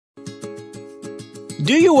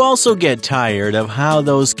Do you also get tired of how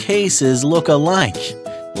those cases look alike?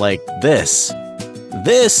 Like this,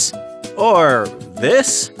 or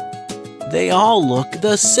this? They all look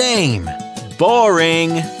the same.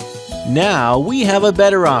 Boring! Now we have a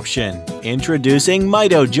better option. Introducing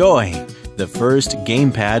MidoJoy, the first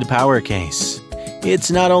gamepad power case.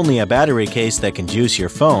 It's not only a battery case that can juice your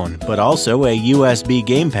phone, but also a USB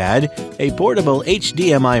gamepad, a portable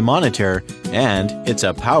HDMI monitor, and it's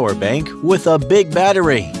a power bank with a big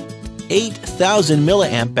battery. 8,000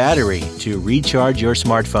 milliamp battery to recharge your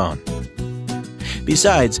smartphone.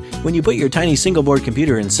 Besides, when you put your tiny single-board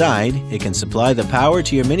computer inside, it can supply the power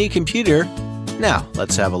to your mini computer. Now,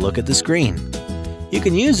 let's have a look at the screen. You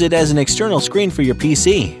can use it as an external screen for your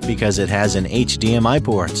PC because it has an HDMI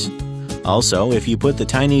port. Also, if you put the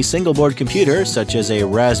tiny single-board computer, such as a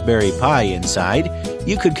Raspberry Pi, inside,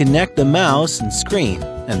 you could connect the mouse and screen,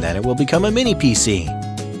 and then it will become a mini PC.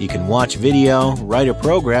 You can watch video, write a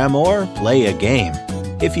program, or play a game.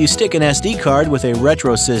 If you stick an SD card with a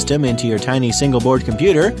retro system into your tiny single-board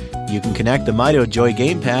computer, you can connect the MidoJoy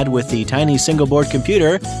gamepad with the tiny single-board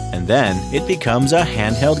computer, and then it becomes a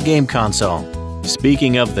handheld game console.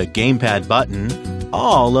 Speaking of the gamepad button,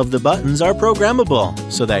 all of the buttons are programmable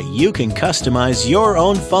so that you can customize your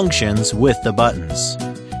own functions with the buttons.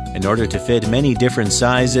 In order to fit many different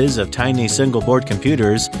sizes of tiny single-board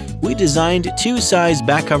computers, we designed 2-size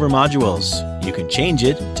back cover modules. You can change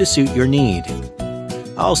it to suit your need.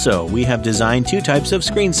 Also, we have designed 2 types of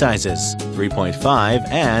screen sizes, 3.5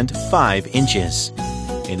 and 5 inches.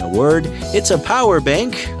 In a word, it's a power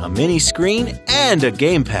bank, a mini screen, and a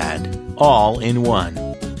gamepad, all in one.